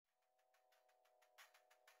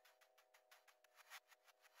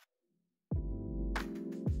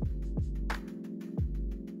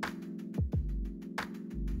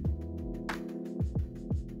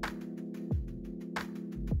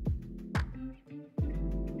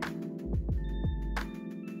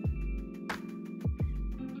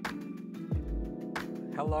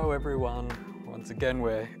Hello everyone. Once again,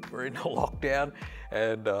 we're in a lockdown,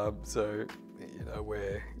 and so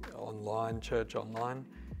we're online, church online.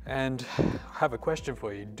 And I have a question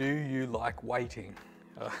for you. Do you like waiting?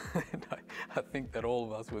 I think that all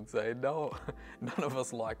of us would say no. None of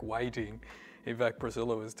us like waiting. In fact,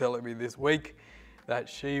 Priscilla was telling me this week that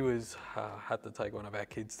she had to take one of our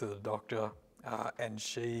kids to the doctor, and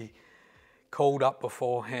she called up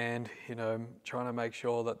beforehand, trying to make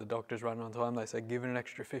sure that the doctor's running on time. They said, give it an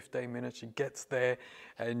extra 15 minutes. She gets there,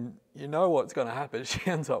 and you know what's going to happen. She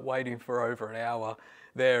ends up waiting for over an hour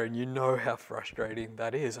there, and you know how frustrating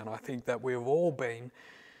that is. And I think that we've all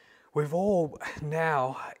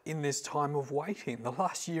now in this time of waiting, the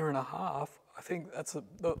last year and a half, I think that's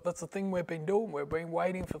the thing we've been doing. We've been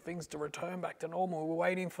waiting for things to return back to normal. We're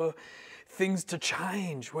waiting for things to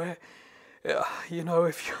change.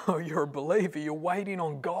 If you're a believer, you're waiting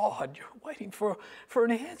on God. You're waiting for an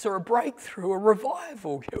answer, a breakthrough, a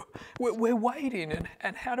revival. We're waiting,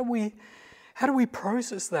 and how do we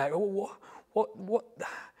process that? What?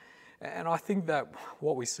 And I think that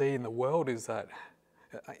what we see in the world is that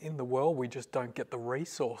in the world we just don't get the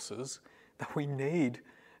resources that we need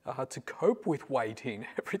to cope with waiting.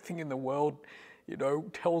 Everything in the world,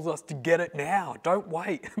 tells us to get it now. Don't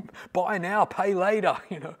wait. Buy now, pay later.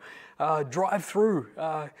 Drive through.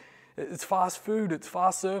 It's fast food. It's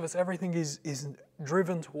fast service. Everything is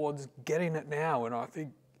driven towards getting it now. And I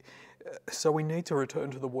think so. We need to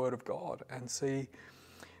return to the Word of God and see,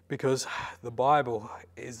 because the Bible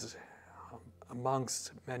is,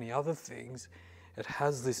 amongst many other things, it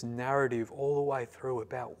has this narrative all the way through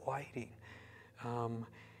about waiting.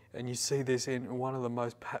 And you see this in one of the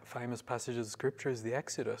most famous passages of Scripture is the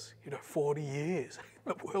Exodus. 40 years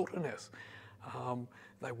in the wilderness.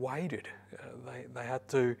 They waited. They had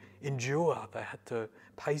to endure. They had to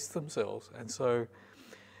pace themselves. And so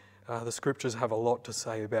the Scriptures have a lot to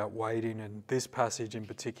say about waiting. And this passage in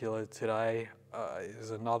particular today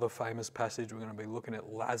is another famous passage. We're going to be looking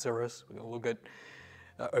at Lazarus. We're going to look at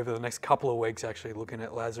over the next couple of weeks, actually, looking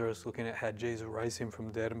at Lazarus, looking at how Jesus raised him from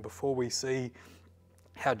the dead. And before we see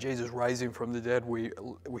how Jesus raised him from the dead, we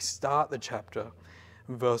start the chapter,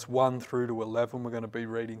 verse 1 through to 11 we're going to be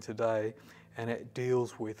reading today, and it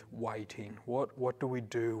deals with waiting. What do we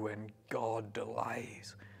do when God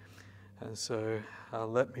delays? And so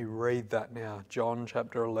let me read that now. John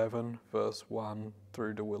chapter 11, verse 1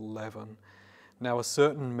 through to 11. Now a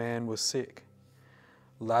certain man was sick,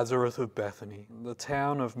 Lazarus of Bethany, the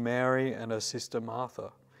town of Mary and her sister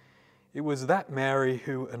Martha. It was that Mary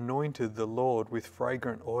who anointed the Lord with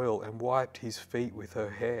fragrant oil and wiped his feet with her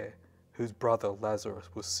hair, whose brother Lazarus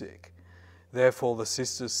was sick. Therefore the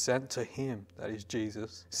sisters sent to him, that is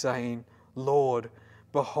Jesus, saying, Lord,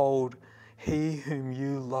 behold, he whom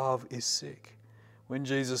you love is sick. When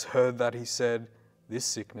Jesus heard that, he said, This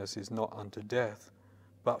sickness is not unto death,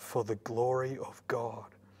 but for the glory of God,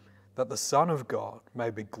 that the Son of God may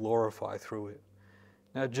be glorified through it.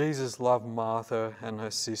 Now Jesus loved Martha and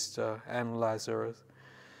her sister and Lazarus.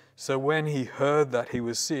 So when he heard that he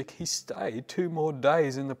was sick, he stayed 2 more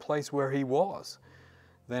days in the place where he was.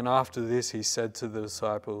 Then after this he said to the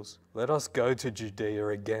disciples, Let us go to Judea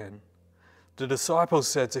again. The disciples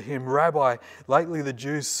said to him, Rabbi, lately the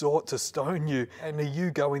Jews sought to stone you, and are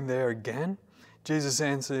you going there again? Jesus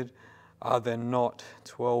answered, Are there not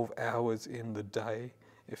 12 hours in the day?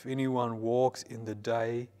 If anyone walks in the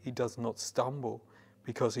day, he does not stumble,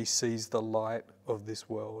 because he sees the light of this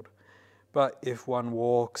world. But if one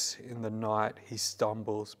walks in the night, he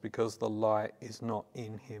stumbles, because the light is not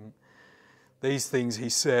in him. These things he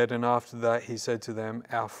said, and after that he said to them,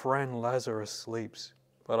 Our friend Lazarus sleeps,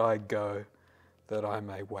 but I go that I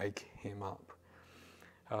may wake him up.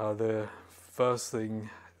 The first thing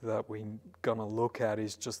that we're going to look at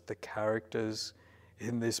is just the characters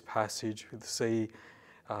in this passage. We see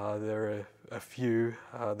there are a few.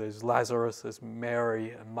 There's Lazarus, there's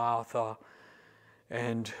Mary and Martha.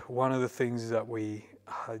 And one of the things that we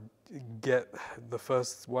get,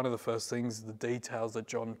 one of the first things, the details that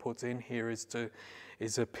John puts in here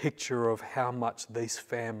is a picture of how much this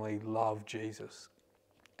family loved Jesus.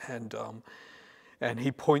 And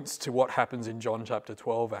he points to what happens in John chapter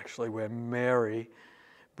 12, actually, where Mary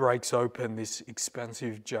breaks open this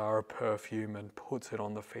expensive jar of perfume and puts it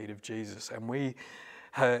on the feet of Jesus. And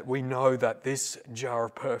we know that this jar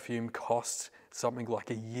of perfume costs something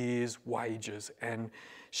like a year's wages, and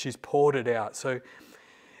she's poured it out.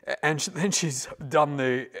 Then she's done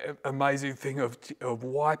the amazing thing of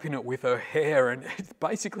wiping it with her hair, and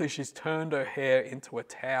basically she's turned her hair into a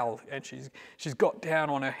towel, and she's got down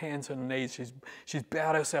on her hands and knees. She's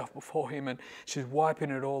bowed herself before him, and she's wiping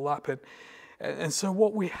it all up, And so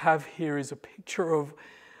what we have here is a picture of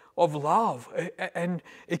love, and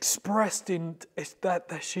expressed in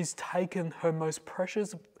that she's taken her most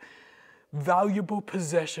precious, valuable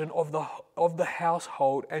possession of the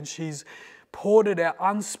household, and she's poured it out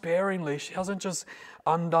unsparingly. She hasn't just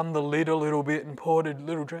undone the lid a little bit and poured a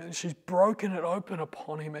little drink. She's broken it open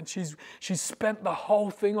upon him, and she's spent the whole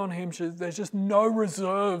thing on him. There's just no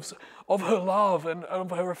reserves of her love and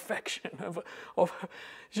of her affection. Of her,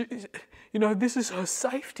 this is her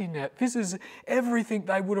safety net. This is everything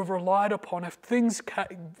they would have relied upon if things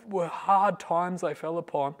were hard times they fell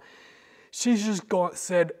upon. She's just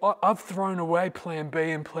said, I've thrown away plan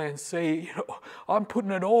B and plan C. I'm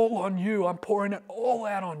putting it all on you. I'm pouring it all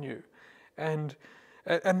out on you. And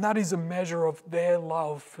that is a measure of their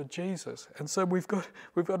love for Jesus. And so we've got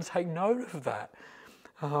to take note of that.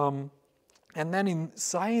 And then in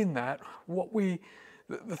saying that,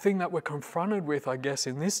 the thing that we're confronted with, I guess,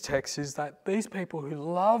 in this text is that these people who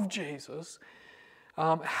love Jesus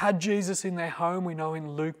had Jesus in their home. We know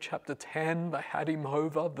in Luke chapter 10, they had him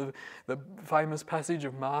over, the famous passage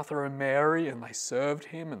of Martha and Mary, and they served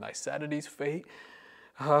him and they sat at his feet.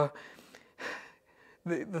 The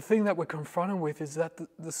thing that we're confronted with is that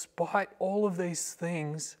despite all of these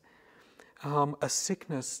things, a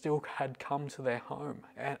sickness still had come to their home,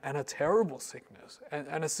 and a terrible sickness,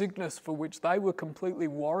 and a sickness for which they were completely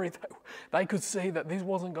worried. They could see that this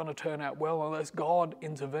wasn't going to turn out well unless God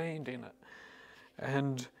intervened in it.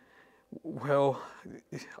 And, well,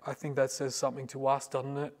 I think that says something to us,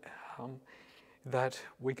 doesn't it? That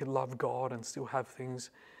we could love God and still have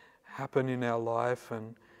things happen in our life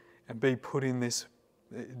and be put in this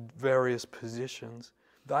various positions.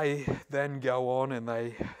 They then go on and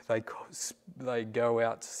they go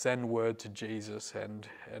out to send word to Jesus, and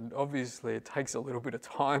obviously it takes a little bit of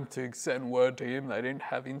time to send word to him. They didn't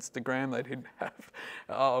have Instagram, they didn't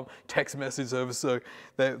have text message service, so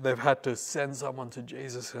they've had to send someone to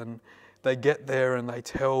Jesus, and they get there and they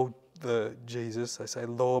tell Jesus, they say,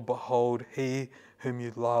 Lord, behold, he whom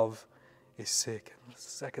you love is sick. And the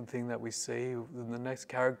second thing that we see, the next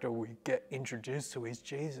character we get introduced to is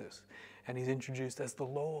Jesus. And he's introduced as the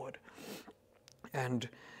Lord. And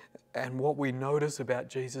what we notice about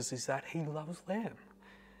Jesus is that he loves them.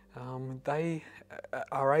 They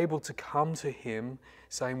are able to come to him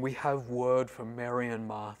saying, we have word from Mary and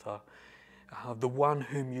Martha. The one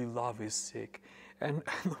whom you love is sick. And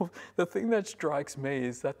the thing that strikes me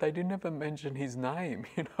is that they didn't ever mention his name,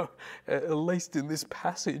 at least in this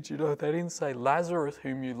passage, they didn't say Lazarus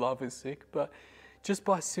whom you love is sick, but just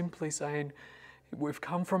by simply saying, we've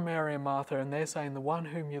come from Mary and Martha, and they're saying the one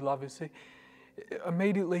whom you love is sick.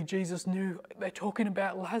 Immediately Jesus knew they're talking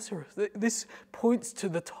about Lazarus. This points to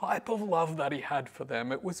the type of love that he had for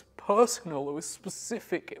them. It was personal, it was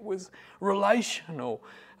specific, it was relational.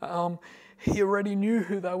 He already knew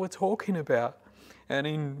who they were talking about. And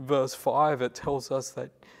in verse 5 it tells us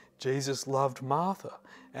that Jesus loved Martha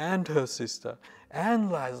and her sister and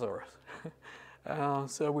Lazarus.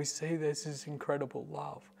 So we see there's this incredible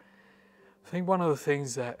love. I think one of the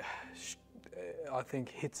things that I think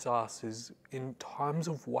hits us is in times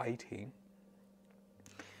of waiting,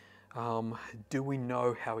 do we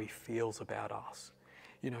know how he feels about us?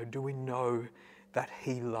 Do we know that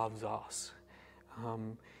he loves us?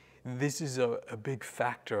 This is a big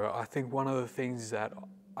factor. I think one of the things that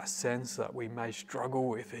I sense that we may struggle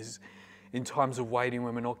with is in times of waiting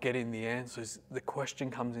when we're not getting the answers, the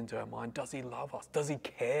question comes into our mind, does he love us? Does he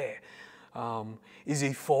care? Is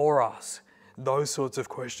he for us? Those sorts of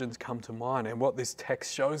questions come to mind. And what this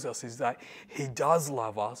text shows us is that he does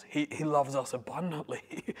love us. He loves us abundantly.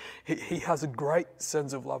 He has a great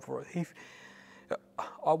sense of love for us.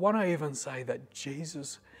 I want to even say that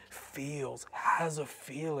Jesus has a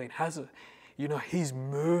feeling, he's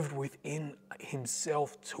moved within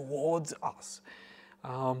himself towards us.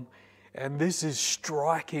 And this is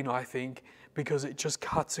striking, I think, because it just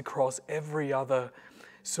cuts across every other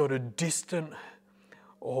sort of distant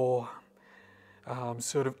or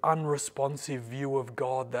sort of unresponsive view of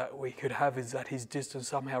God that we could have, is that he's distant,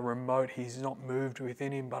 somehow remote, he's not moved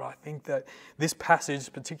within him. But I think that this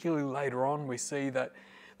passage, particularly later on, we see that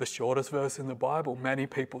the shortest verse in the Bible, many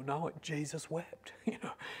people know it, Jesus wept.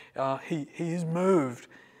 He is moved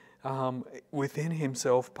within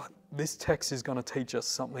himself. But this text is going to teach us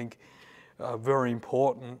something very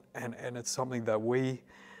important, and it's something that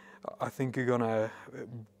I think are going to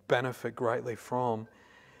benefit greatly from.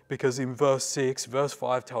 Because in verse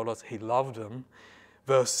 5 told us he loved them.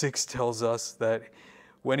 Verse 6 tells us that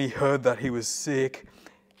when he heard that he was sick,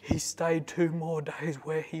 he stayed 2 more days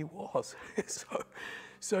where he was.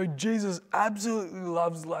 So Jesus absolutely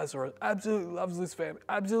loves Lazarus, absolutely loves this family,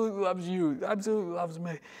 absolutely loves you, absolutely loves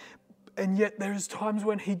me. And yet there's times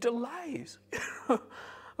when he delays.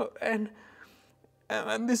 and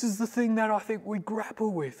this is the thing that I think we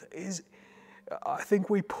grapple with, is I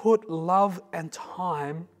think we put love and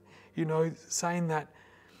time, saying that,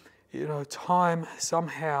 time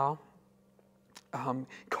somehow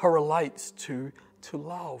correlates to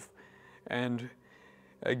love. And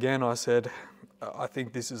again, I said, I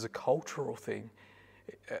think this is a cultural thing.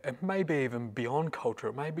 It may be even beyond culture.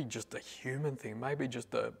 It may be just a human thing, maybe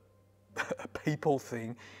just a people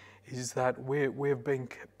thing, is that we've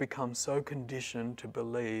become so conditioned to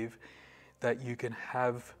believe that you can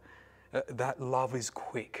have, that love is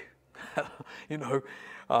quick.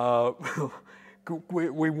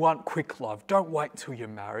 We want quick love. Don't wait till you're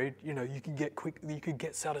married. You can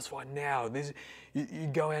get satisfied now. You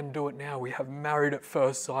go out and do it now. We have married at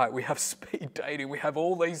first sight. We have speed dating. We have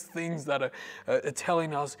all these things that are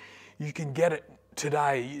telling us you can get it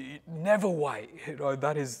today. You never wait.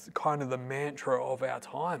 That is kind of the mantra of our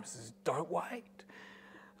times, is don't wait.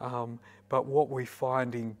 But what we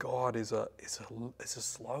find in God is a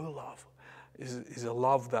slow love. Is a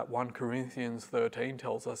love that 1 Corinthians 13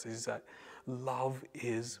 tells us is that love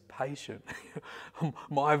is patient.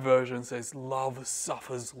 My version says love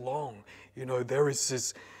suffers long. There is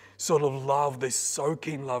this sort of love, this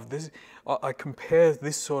soaking love. I compare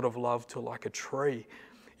this sort of love to like a tree.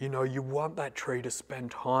 You want that tree to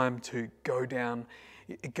spend time to go down.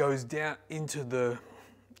 It goes down into the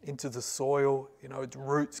soil, its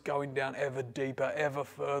roots going down ever deeper, ever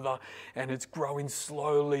further, and it's growing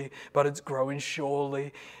slowly, but it's growing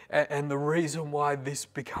surely. And the reason why this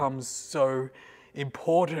becomes so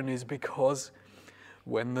important is because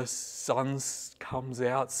when the sun comes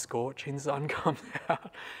out, scorching sun comes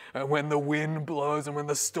out, and when the wind blows and when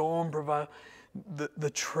the storm prevails, the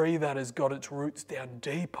tree that has got its roots down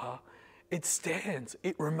deeper, it stands,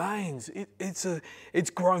 it remains. It's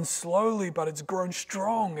grown slowly, but it's grown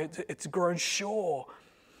strong, it's grown sure.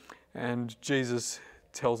 And Jesus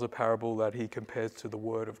tells a parable that he compares to the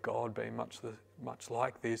word of God being much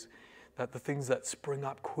like this, that the things that spring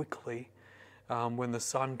up quickly, when the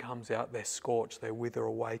sun comes out, they're scorched, they wither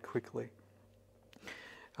away quickly.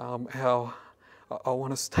 How I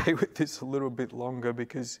want to stay with this a little bit longer,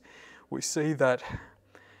 because we see that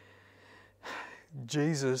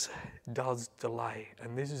Jesus does delay,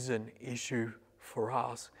 and this is an issue for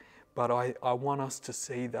us, but I want us to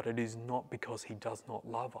see that it is not because he does not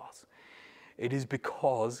love us. It is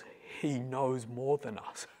because he knows more than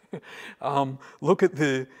us. Look at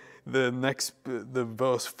the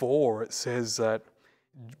verse 4. It says that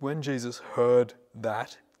when Jesus heard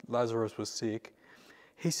that Lazarus was sick,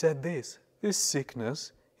 he said this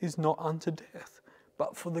sickness is not unto death,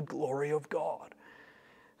 but for the glory of God.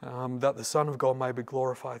 That the Son of God may be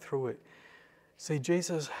glorified through it. See,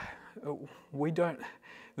 Jesus,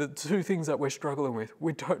 the two things that we're struggling with,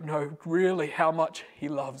 we don't know really how much he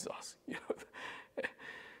loves us.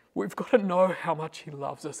 We've got to know how much he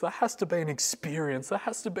loves us. That has to be an experience. That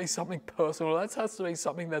has to be something personal. That has to be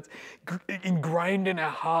something that's ingrained in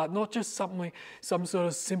our heart, not just some sort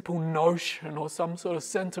of simple notion or some sort of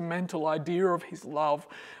sentimental idea of his love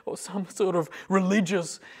or some sort of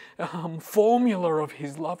religious formula of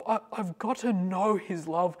his love. I've got to know his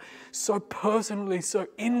love so personally, so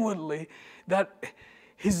inwardly, that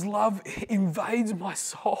his love invades my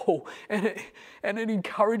soul, and it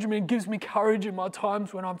encourages me, it gives me courage in my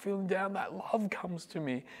times when I'm feeling down. That love comes to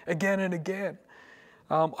me again and again.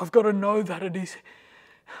 I've got to know that it is,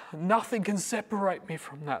 nothing can separate me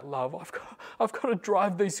from that love. I've got to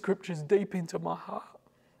drive these scriptures deep into my heart.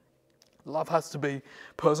 Love has to be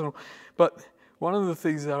personal. But one of the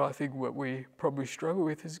things that I think what we probably struggle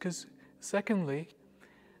with is because, secondly,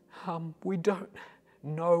 we don't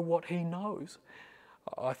know what he knows.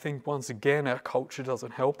 I think once again our culture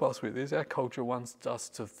doesn't help us with this. Our culture wants us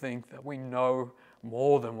to think that we know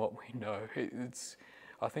more than what we know.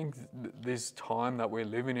 I think this time that we're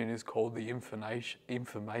living in is called the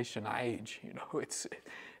information age.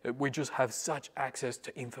 We just have such access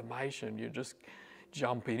to information. You just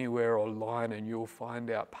jump anywhere online and you'll find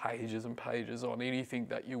out pages and pages on anything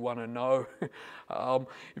that you want to know.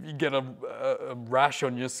 If you get a rash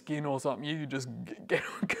on your skin or something, you just get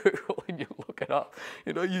on Google and you look it up.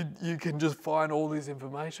 You can just find all this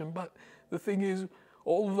information. But the thing is,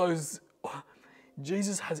 all of those,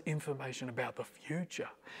 Jesus has information about the future.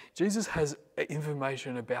 Jesus has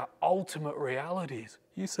information about ultimate realities.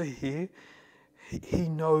 You see here, he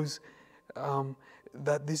knows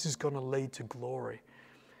that this is going to lead to glory.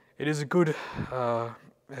 It is a good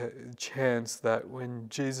chance that when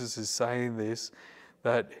Jesus is saying this,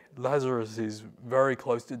 that Lazarus is very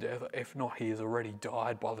close to death. If not, he has already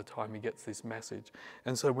died by the time he gets this message.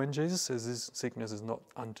 And so when Jesus says this sickness is not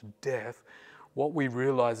unto death, what we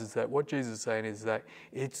realize is that what Jesus is saying is that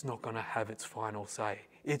it's not going to have its final say.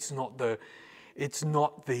 It's not the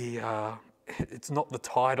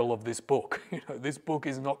title of this book. This book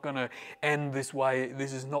is not going to end this way.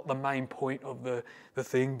 This is not the main point of the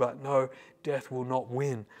thing, but no, death will not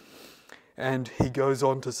win. And he goes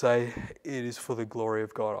on to say, it is for the glory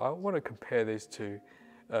of God. I want to compare this to,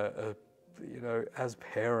 as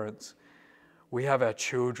parents, we have our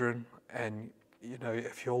children, and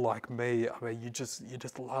if you're like me, I mean, you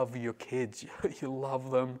just love your kids. You love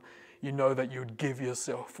them. You know that you'd give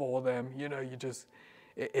yourself for them.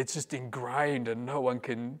 It's just ingrained, and no one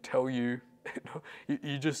can tell you.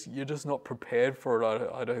 You're just not prepared for it.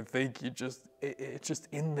 I don't think. It's just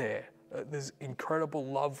in there. There's incredible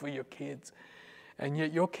love for your kids, and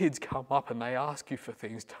yet your kids come up and they ask you for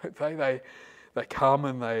things, don't they? They come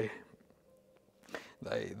and they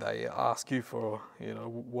ask you for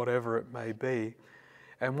whatever it may be,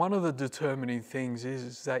 and one of the determining things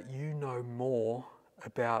is that you know more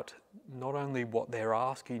about not only what they're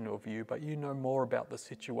asking of you, but you know more about the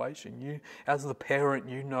situation. You, as the parent,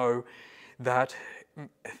 you know that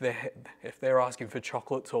if they're asking for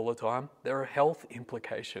chocolates all the time, there are health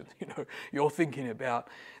implications. You're thinking about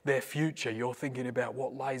their future. You're thinking about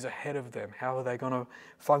what lays ahead of them. How are they going to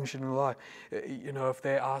function in life? If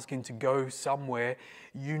they're asking to go somewhere,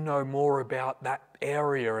 you know more about that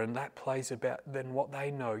area and that place than what they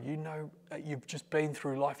know. You've just been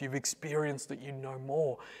through life. You've experienced it. You know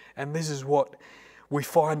more. And this is what we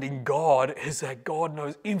find in God, is that God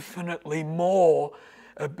knows infinitely more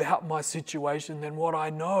about my situation than what I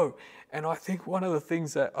know. And I think one of the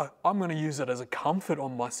things that I'm going to use it as a comfort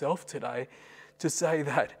on myself today, to say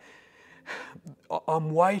that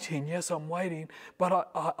I'm waiting, yes, I'm waiting,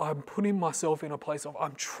 but I'm putting myself in a place of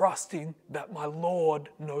I'm trusting that my Lord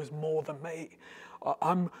knows more than me.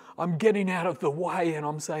 I'm getting out of the way and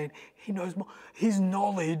I'm saying He knows more. His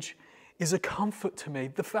knowledge is a comfort to me.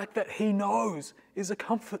 The fact that He knows is a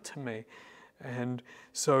comfort to me. And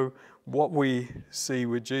so what we see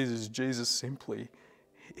with Jesus simply,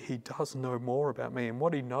 He does know more about me. And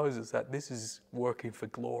what He knows is that this is working for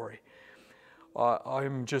glory.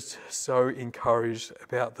 I'm just so encouraged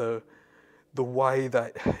about the way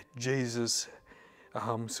that Jesus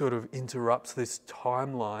sort of interrupts this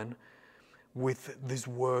timeline with this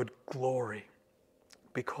word glory.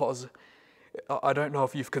 Because I don't know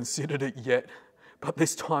if you've considered it yet, but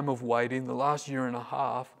this time of waiting, the last year and a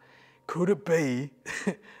half, could it be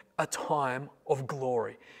a time of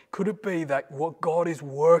glory? Could it be that what God is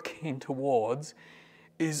working towards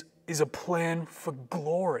is a plan for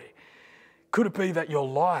glory? Could it be that your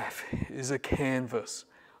life is a canvas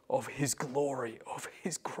of His glory, of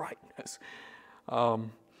His greatness? I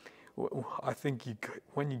think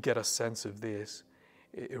when you get a sense of this,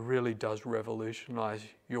 it really does revolutionize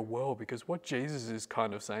your world, because what Jesus is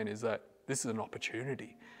kind of saying is that this is an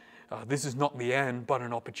opportunity. This is not the end, but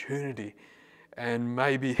an opportunity. And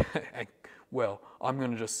maybe, well, I'm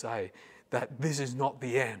going to just say that this is not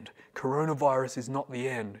the end. Coronavirus is not the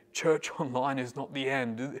end. Church online is not the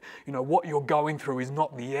end. What you're going through is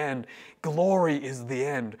not the end. Glory is the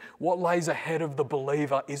end. What lays ahead of the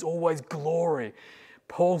believer is always glory.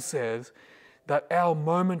 Paul says that our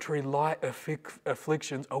momentary light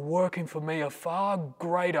afflictions are working for me a far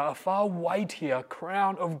greater, a far weightier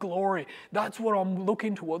crown of glory. That's what I'm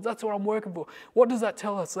looking towards. That's what I'm working for. What does that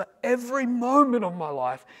tell us? That every moment of my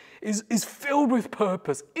life is filled with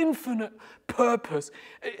purpose, infinite purpose,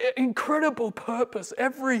 incredible purpose.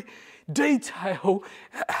 Every detail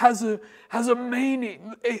has a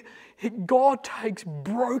meaning. God takes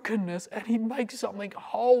brokenness and He makes something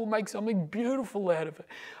whole, makes something beautiful out of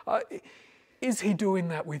it. Is He doing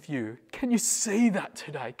that with you? Can you see that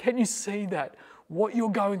today? Can you see that what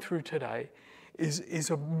you're going through today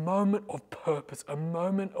is a moment of purpose, a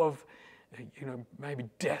moment of, maybe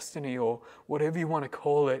destiny or whatever you want to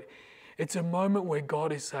call it. It's a moment where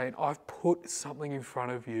God is saying, I've put something in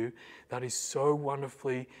front of you that is so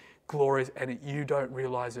wonderfully glorious, and you don't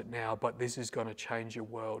realize it now, but this is going to change your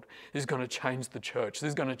world. This is going to change the church. This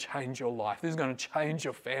is going to change your life. This is going to change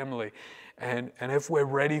your family. And if we're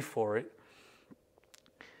ready for it,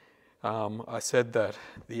 I said that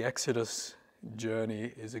the Exodus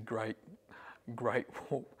journey is a great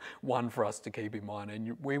one for us to keep in mind.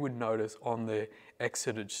 And we would notice on the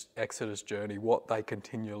Exodus journey, what they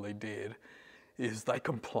continually did is they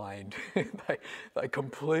complained. They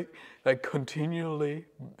continually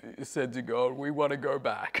said to God, we want to go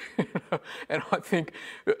back. And I think,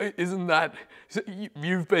 isn't that,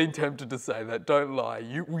 you've been tempted to say that, don't lie.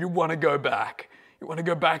 You want to go back. You want to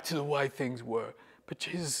go back to the way things were. But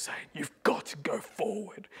Jesus is saying, you've got to go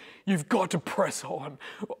forward. You've got to press on.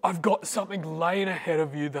 I've got something laying ahead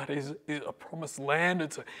of you that is a promised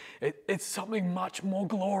land. It's something much more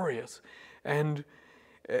glorious. And,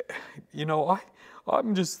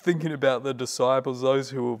 I'm just thinking about the disciples,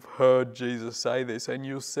 those who have heard Jesus say this, and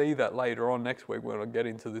you'll see that later on next week when I get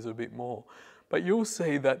into this a bit more. But you'll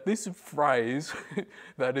see that this phrase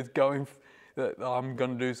that I'm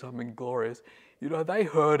going to do something glorious, they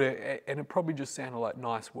heard it and it probably just sounded like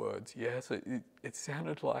nice words. Yes, it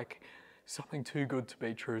sounded like something too good to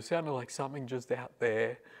be true. It sounded like something just out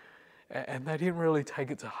there. And they didn't really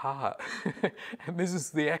take it to heart. And this is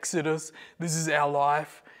the Exodus. This is our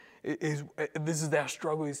life. This is our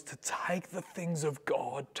struggle, is to take the things of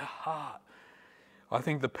God to heart. I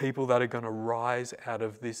think the people that are going to rise out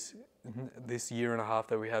of this year and a half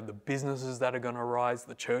that we have, the businesses that are going to rise,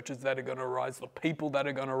 the churches that are going to rise, the people that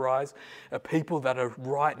are going to rise, are people that are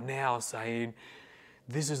right now saying,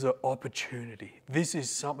 this is an opportunity. This is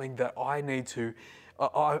something that I need to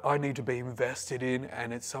be invested in,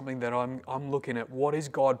 and it's something that I'm looking at. What is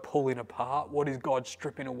God pulling apart? What is God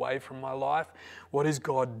stripping away from my life? What is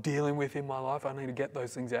God dealing with in my life? I need to get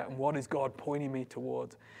those things out. And what is God pointing me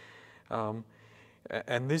towards?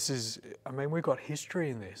 And this is, we've got history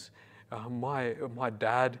in this. My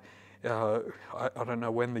dad, I don't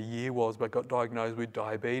know when the year was, but got diagnosed with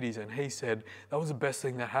diabetes, and he said that was the best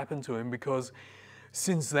thing that happened to him, because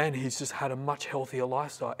since then he's just had a much healthier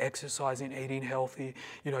lifestyle, exercising, eating healthy,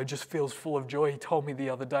 just feels full of joy. He told me the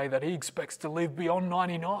other day that he expects to live beyond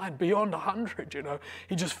 99, beyond 100,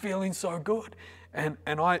 He's just feeling so good. And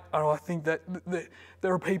I think that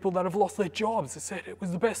there are people that have lost their jobs. They said it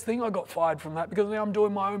was the best thing, I got fired from that because now I'm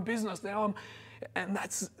doing my own business. And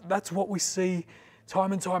that's what we see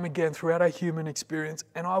time and time again throughout our human experience.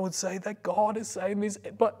 And I would say that God is saying this,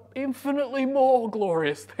 but infinitely more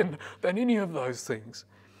glorious than any of those things.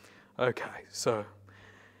 Okay, so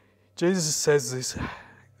Jesus says this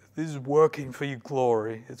is working for your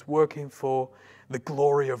glory. It's working for the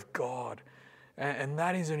glory of God. And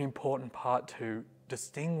that is an important part to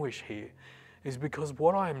distinguish here, is because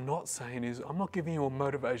what I am not saying is, I'm not giving you a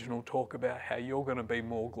motivational talk about how you're going to be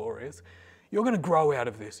more glorious. You're going to grow out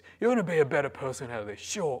of this. You're going to be a better person out of this.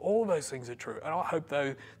 Sure, all those things are true, and I hope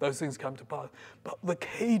those things come to pass. But the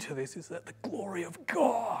key to this is that the glory of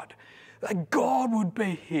God, that God would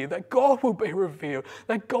be here, that God will be revealed,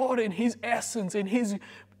 that God in His essence,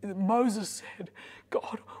 Moses said,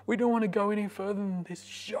 God, we don't want to go any further than this.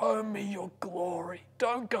 Show me your glory.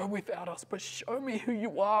 Don't go without us, but show me who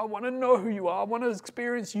you are. I want to know who you are. I want to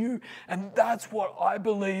experience you. And that's what I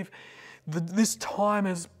believe this time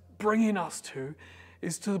is bringing us to,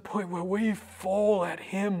 is to the point where we fall at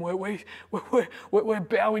Him, where we're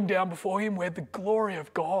bowing down before Him, where the glory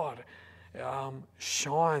of God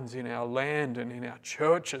shines in our land and in our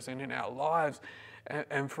churches and in our lives.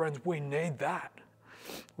 And friends, we need that.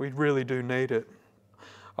 We really do need it.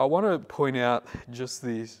 I want to point out just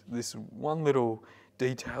this one little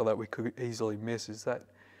detail that we could easily miss, is that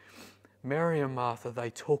Mary and Martha,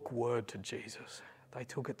 they took word to Jesus. They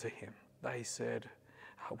took it to Him. They said,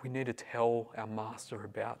 we need to tell our master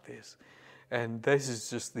about this. And this is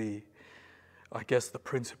just the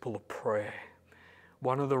principle of prayer.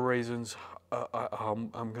 One of the reasons I'm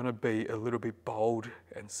going to be a little bit bold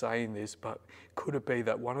in saying this, but could it be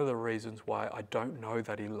that one of the reasons why I don't know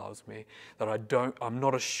that He loves me, that I'm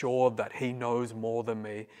not assured that He knows more than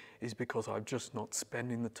me, is because I'm just not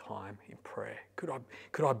spending the time in prayer?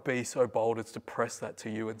 Could I be so bold as to press that to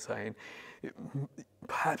you and saying,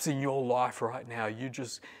 perhaps in your life right now,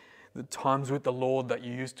 the times with the Lord that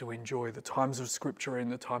you used to enjoy, the times of Scripture and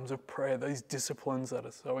the times of prayer, these disciplines that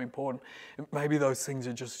are so important, maybe those things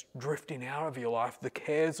are just drifting out of your life. The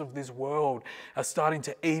cares of this world are starting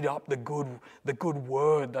to eat up the good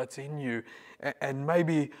word that's in you. And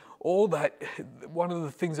maybe all that, one of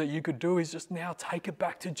the things that you could do is just now take it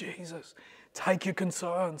back to Jesus. Take your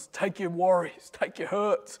concerns, take your worries, take your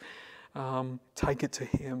hurts, take it to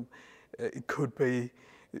Him. It could be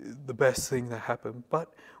the best thing that happened.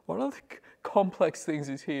 But one of the complex things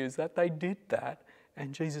is that they did that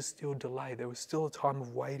and Jesus still delayed. There was still a time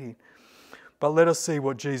of waiting. But let us see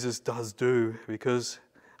what Jesus does do, because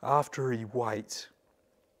after he waits,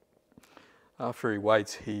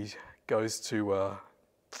 he goes to,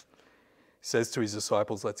 says to his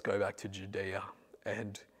disciples, let's go back to Judea.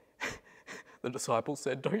 And The disciples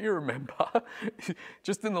said, don't you remember?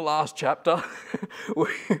 Just in the last chapter,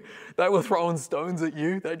 they were throwing stones at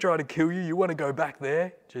you. They tried to kill you. You want to go back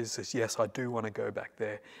there? Jesus says, yes, I do want to go back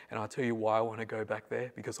there. And I'll tell you why I want to go back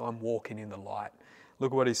there, because I'm walking in the light.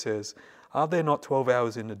 Look what he says. Are there not 12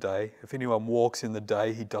 hours in the day? If anyone walks in the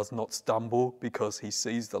day, he does not stumble because he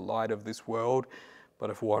sees the light of this world.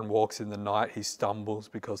 But if one walks in the night, he stumbles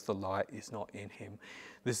because the light is not in him.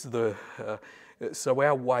 This is so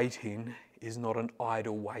our waiting is not an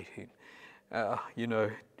idle waiting.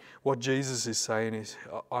 What Jesus is saying is,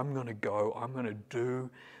 I'm going to go, I'm going to do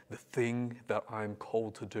the thing that I'm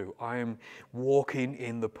called to do. I am walking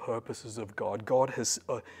in the purposes of God. God has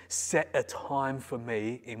set a time for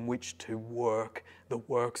me in which to work the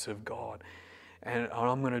works of God. And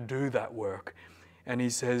I'm going to do that work. And he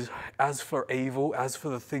says, as for evil, as for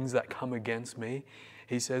the things that come against me,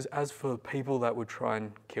 he says, as for people that would try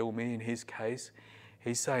and kill me in his case,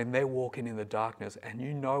 he's saying they're walking in the darkness, and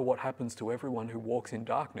you know what happens to everyone who walks in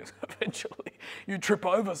darkness. Eventually, you trip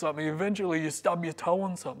over something. Eventually, you stub your toe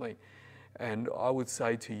on something. And I would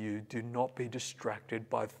say to you, do not be distracted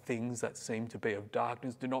by things that seem to be of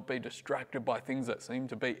darkness. Do not be distracted by things that seem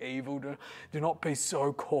to be evil. Do not be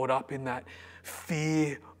so caught up in that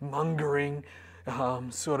fear-mongering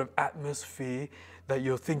sort of atmosphere that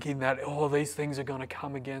you're thinking that, these things are going to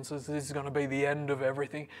come against us. This is going to be the end of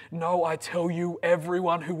everything. No, I tell you,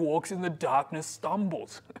 everyone who walks in the darkness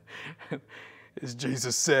stumbles. As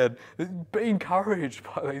Jesus said, be encouraged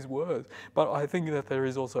by these words. But I think that there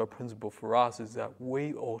is also a principle for us, is that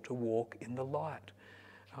we ought to walk in the light.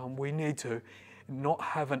 We need to not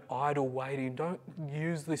have an idle waiting. Don't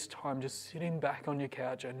use this time just sitting back on your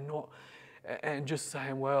couch and just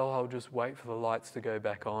saying, well, I'll just wait for the lights to go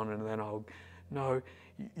back on and then I'll... No,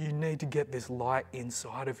 you need to get this light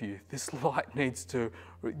inside of you. This light needs to...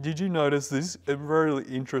 Did you notice this? A really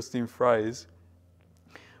interesting phrase.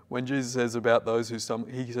 When Jesus says about those who stumble,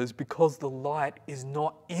 he says, because the light is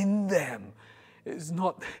not in them. It's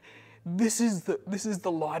not... This is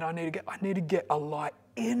the light I need to get. I need to get a light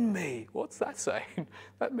in me. What's that saying?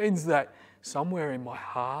 That means that somewhere in my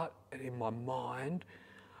heart and in my mind,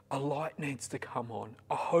 a light needs to come on.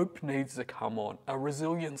 A hope needs to come on. A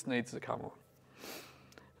resilience needs to come on.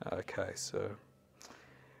 Okay, so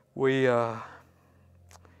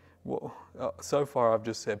so far I've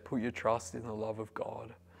just said, put your trust in the love of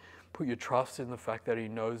God. Put your trust in the fact that he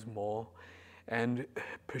knows more, and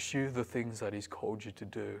pursue the things that he's called you to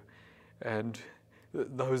do. And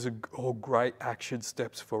those are all great action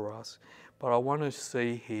steps for us. But I want to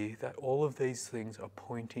see here that all of these things are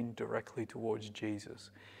pointing directly towards Jesus.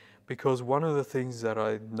 Because one of the things that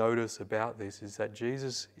I notice about this is that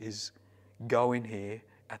Jesus is going here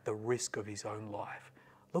at the risk of his own life.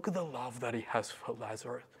 Look at the love that he has for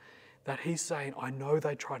Lazarus. That he's saying, I know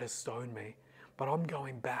they try to stone me, but I'm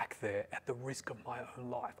going back there at the risk of my own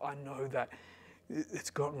life. I know that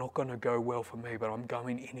it's not going to go well for me, but I'm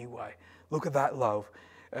going anyway. Look at that love.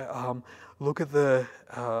 Look at the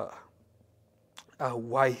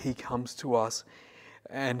way he comes to us,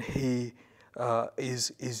 and he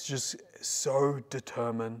is just so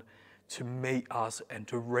determined to meet us and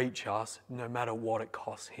to reach us no matter what it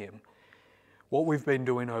costs him. What we've been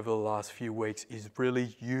doing over the last few weeks is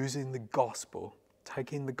really using the gospel,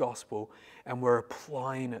 taking the gospel, and we're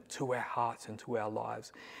applying it to our hearts and to our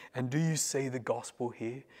lives. And do you see the gospel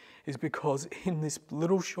here? Is because in this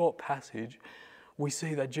little short passage, we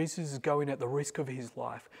see that Jesus is going at the risk of his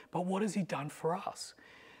life. But what has he done for us?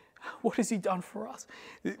 What has he done for us?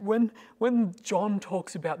 When John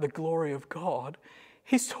talks about the glory of God,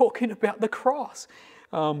 he's talking about the cross.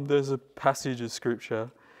 There's a passage of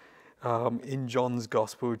scripture in John's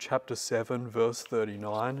Gospel, chapter 7, verse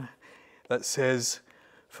 39, that says,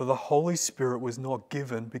 for the Holy Spirit was not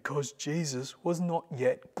given because Jesus was not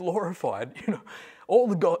yet glorified. All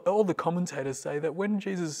the commentators say that when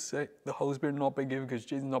Jesus said the Holy Spirit not been given because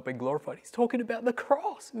Jesus not been glorified, he's talking about the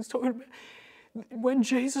cross. He's talking about when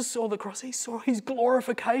Jesus saw the cross, he saw his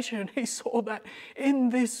glorification. He saw that in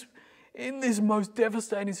this most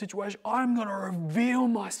devastating situation, I'm going to reveal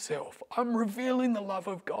myself. I'm revealing the love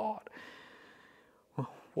of God. Well,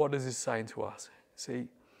 what is this saying to us? See,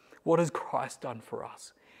 what has Christ done for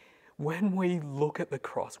us? When we look at the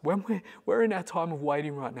cross, when we're in our time of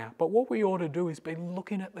waiting right now, but what we ought to do is be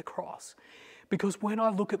looking at the cross. Because when I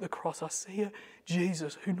look at the cross, I see a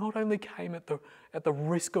Jesus who not only came at the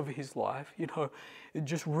risk of his life,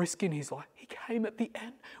 just risking his life, he came at the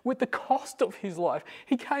end with the cost of his life.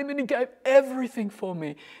 He came and he gave everything for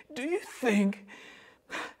me. Do you think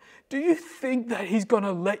that he's going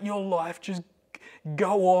to let your life just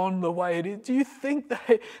go on the way it is? Do you think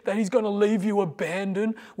that he's going to leave you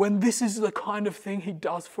abandoned when this is the kind of thing he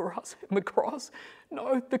does for us in the cross?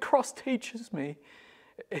 No, the cross teaches me.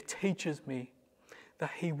 It teaches me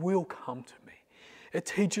that he will come to me. It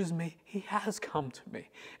teaches me he has come to me.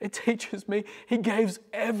 It teaches me he gave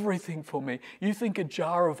everything for me. You think a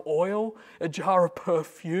jar of oil, a jar of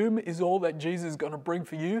perfume is all that Jesus is going to bring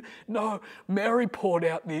for you? No, Mary poured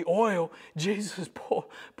out the oil. Jesus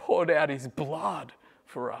poured out his blood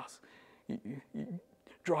for us. You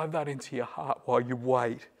drive that into your heart while you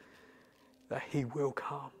wait, that he will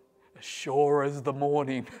come. As sure as the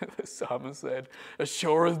morning, the psalmist said, as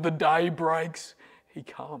sure as the day breaks, he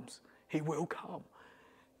comes. He will come.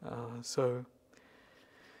 So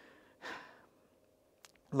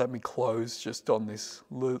let me close just on this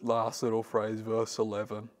last little phrase, verse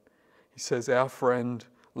 11. He says, our friend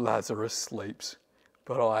Lazarus sleeps,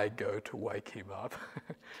 but I go to wake him up.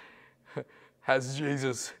 Has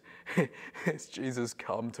Jesus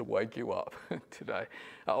come to wake you up today?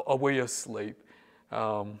 Are we asleep?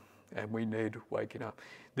 And we need waking up.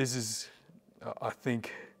 This is, I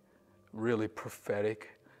think, really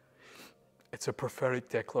prophetic. It's a prophetic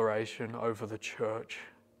declaration over the church.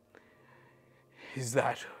 Is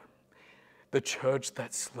that the church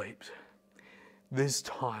that sleeps, this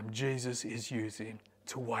time Jesus is using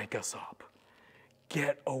to wake us up.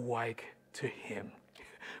 Get awake to him.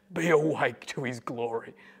 Be awake to his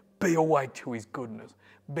glory. Be awake to his goodness.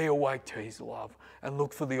 Be awake to his love. And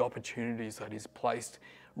look for the opportunities that he's placed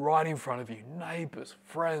right in front of you. Neighbours,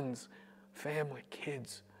 friends, family,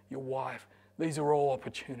 kids, your wife. These are all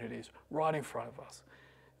opportunities right in front of us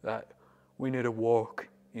that we need to walk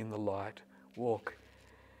in the light, walk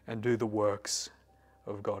and do the works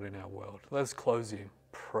of God in our world. Let's close in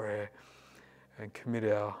prayer and commit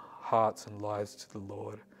our hearts and lives to the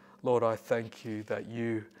Lord. Lord, I thank you that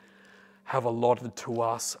you have allotted to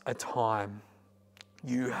us a time.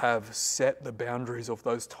 You have set the boundaries of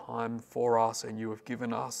those times for us, and you have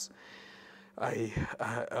given us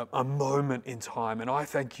a moment in time. And I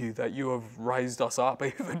thank you that you have raised us up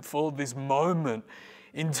even for this moment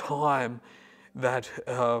in time that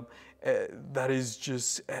is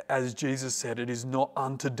just, as Jesus said, it is not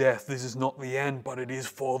unto death. This is not the end, but it is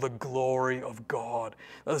for the glory of God.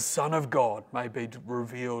 The Son of God may be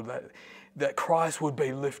revealed, that Christ would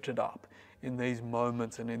be lifted up in these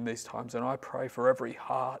moments and in these times. And I pray for every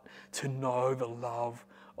heart to know the love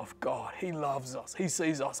of God. He loves us. He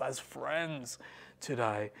sees us as friends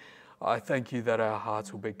today. I thank you that our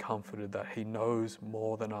hearts will be comforted, that he knows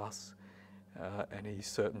more than us, and he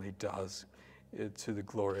certainly does. To the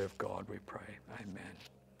glory of God we pray. Amen.